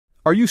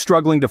Are you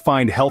struggling to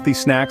find healthy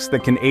snacks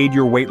that can aid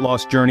your weight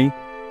loss journey?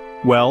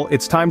 Well,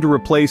 it's time to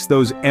replace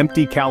those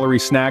empty calorie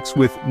snacks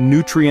with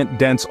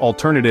nutrient-dense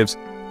alternatives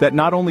that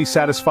not only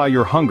satisfy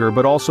your hunger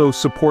but also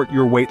support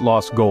your weight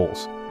loss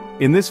goals.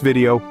 In this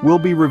video, we'll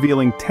be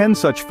revealing 10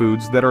 such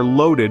foods that are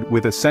loaded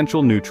with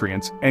essential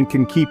nutrients and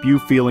can keep you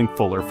feeling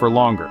fuller for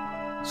longer.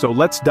 So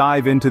let's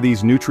dive into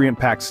these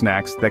nutrient-packed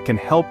snacks that can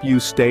help you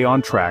stay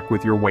on track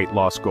with your weight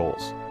loss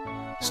goals.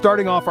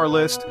 Starting off our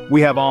list,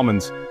 we have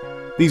almonds.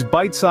 These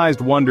bite-sized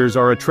wonders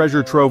are a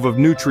treasure trove of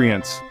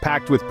nutrients,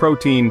 packed with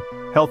protein,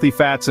 healthy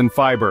fats and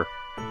fiber.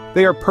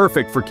 They are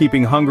perfect for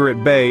keeping hunger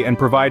at bay and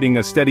providing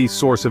a steady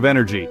source of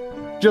energy.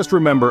 Just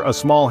remember, a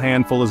small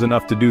handful is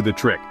enough to do the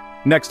trick.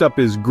 Next up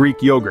is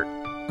Greek yogurt.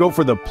 Go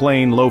for the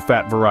plain,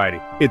 low-fat variety.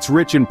 It's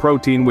rich in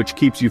protein, which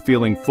keeps you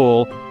feeling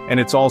full, and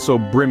it's also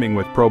brimming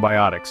with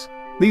probiotics.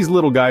 These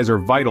little guys are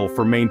vital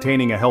for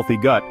maintaining a healthy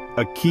gut,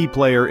 a key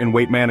player in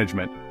weight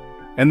management.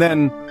 And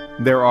then,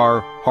 there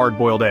are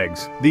hard-boiled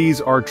eggs. These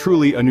are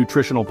truly a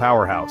nutritional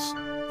powerhouse.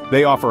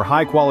 They offer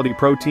high-quality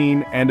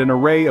protein and an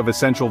array of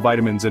essential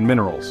vitamins and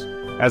minerals.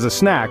 As a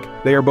snack,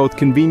 they are both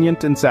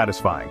convenient and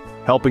satisfying,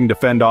 helping to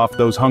fend off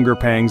those hunger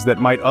pangs that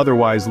might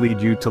otherwise lead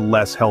you to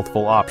less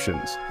healthful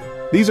options.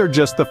 These are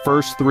just the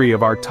first 3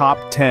 of our top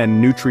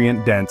 10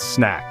 nutrient-dense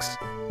snacks.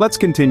 Let's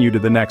continue to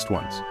the next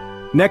ones.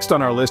 Next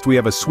on our list we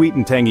have a sweet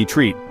and tangy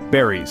treat,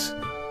 berries.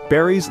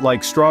 Berries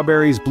like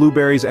strawberries,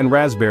 blueberries, and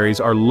raspberries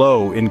are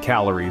low in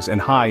calories and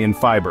high in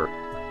fiber.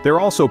 They're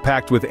also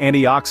packed with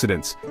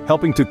antioxidants,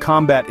 helping to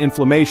combat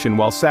inflammation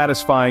while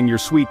satisfying your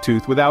sweet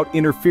tooth without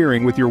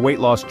interfering with your weight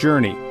loss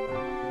journey.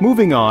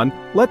 Moving on,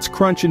 let's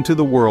crunch into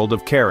the world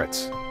of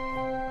carrots.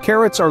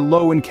 Carrots are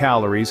low in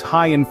calories,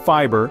 high in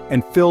fiber,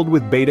 and filled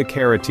with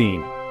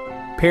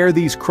beta-carotene. Pair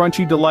these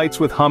crunchy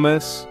delights with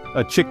hummus,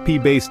 a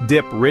chickpea-based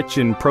dip rich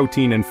in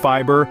protein and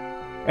fiber,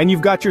 and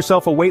you've got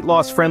yourself a weight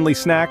loss-friendly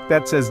snack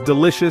that's as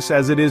delicious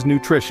as it is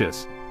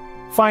nutritious.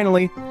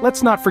 Finally,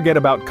 let's not forget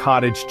about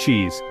cottage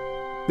cheese.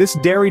 This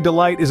dairy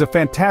delight is a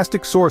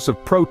fantastic source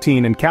of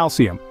protein and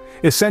calcium,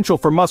 essential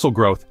for muscle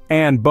growth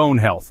and bone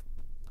health.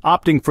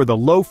 Opting for the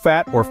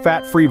low-fat or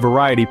fat-free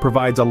variety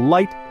provides a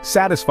light,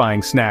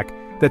 satisfying snack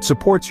that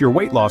supports your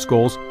weight loss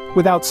goals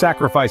without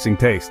sacrificing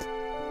taste.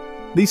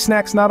 These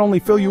snacks not only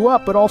fill you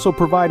up but also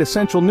provide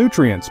essential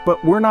nutrients,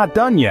 but we're not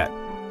done yet.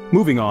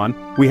 Moving on,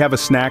 we have a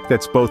snack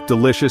that's both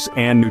delicious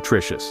and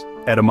nutritious,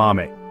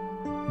 edamame.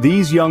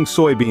 These young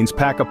soybeans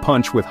pack a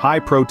punch with high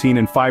protein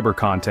and fiber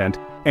content,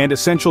 and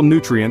essential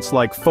nutrients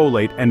like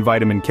folate and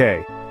vitamin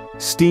K.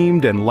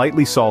 Steamed and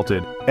lightly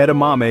salted,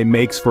 edamame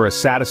makes for a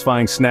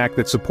satisfying snack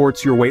that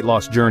supports your weight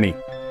loss journey.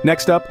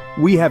 Next up,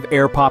 we have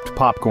air-popped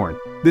popcorn.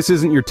 This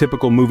isn't your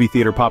typical movie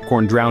theater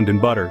popcorn drowned in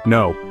butter,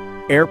 no.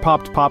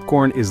 Air-popped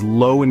popcorn is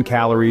low in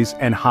calories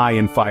and high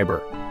in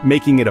fiber,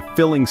 making it a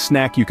filling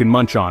snack you can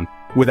munch on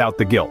without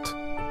the guilt.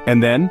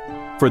 And then,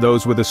 for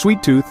those with a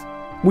sweet tooth,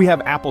 we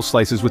have apple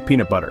slices with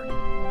peanut butter.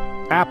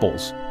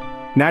 Apples,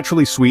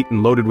 naturally sweet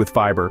and loaded with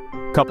fiber,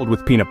 coupled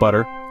with peanut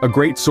butter, a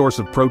great source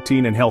of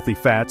protein and healthy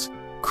fats,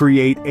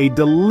 create a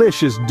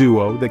delicious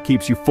duo that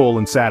keeps you full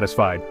and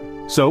satisfied.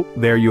 So,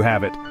 there you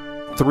have it.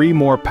 3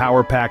 more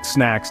power-packed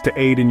snacks to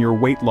aid in your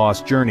weight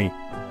loss journey.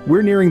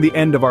 We're nearing the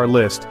end of our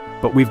list,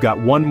 but we've got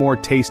one more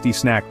tasty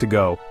snack to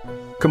go.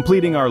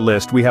 Completing our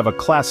list, we have a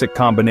classic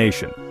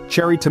combination,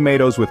 cherry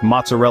tomatoes with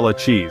mozzarella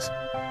cheese.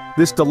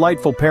 This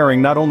delightful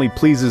pairing not only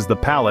pleases the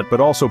palate but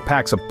also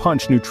packs a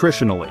punch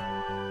nutritionally.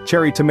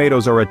 Cherry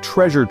tomatoes are a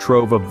treasure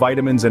trove of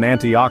vitamins and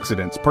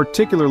antioxidants,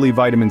 particularly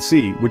vitamin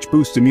C, which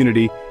boosts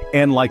immunity,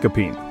 and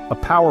lycopene, a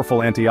powerful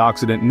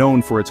antioxidant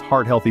known for its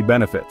heart-healthy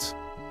benefits.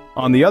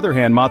 On the other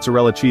hand,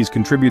 mozzarella cheese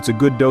contributes a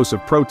good dose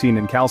of protein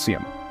and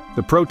calcium.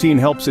 The protein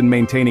helps in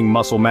maintaining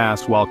muscle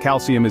mass, while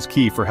calcium is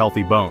key for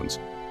healthy bones.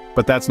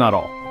 But that's not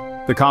all.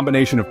 The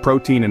combination of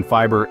protein and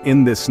fiber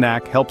in this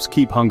snack helps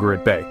keep hunger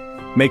at bay,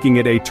 making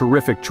it a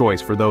terrific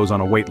choice for those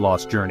on a weight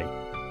loss journey.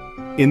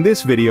 In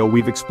this video,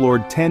 we've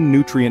explored 10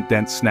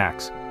 nutrient-dense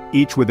snacks,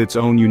 each with its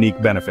own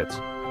unique benefits.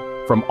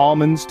 From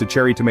almonds to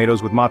cherry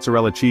tomatoes with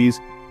mozzarella cheese,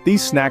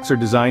 these snacks are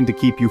designed to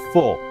keep you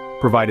full,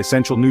 provide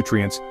essential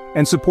nutrients,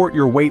 and support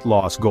your weight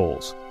loss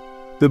goals.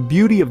 The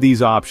beauty of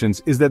these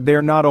options is that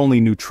they're not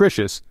only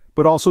nutritious,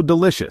 but also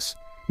delicious,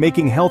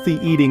 making healthy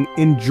eating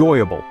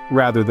enjoyable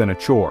rather than a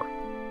chore.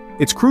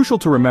 It's crucial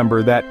to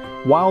remember that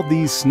while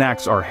these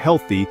snacks are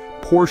healthy,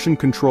 portion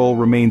control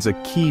remains a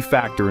key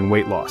factor in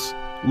weight loss.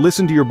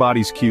 Listen to your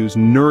body's cues,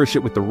 nourish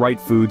it with the right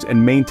foods,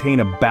 and maintain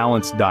a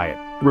balanced diet.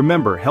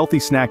 Remember, healthy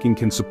snacking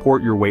can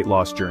support your weight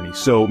loss journey,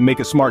 so make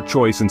a smart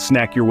choice and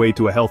snack your way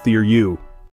to a healthier you.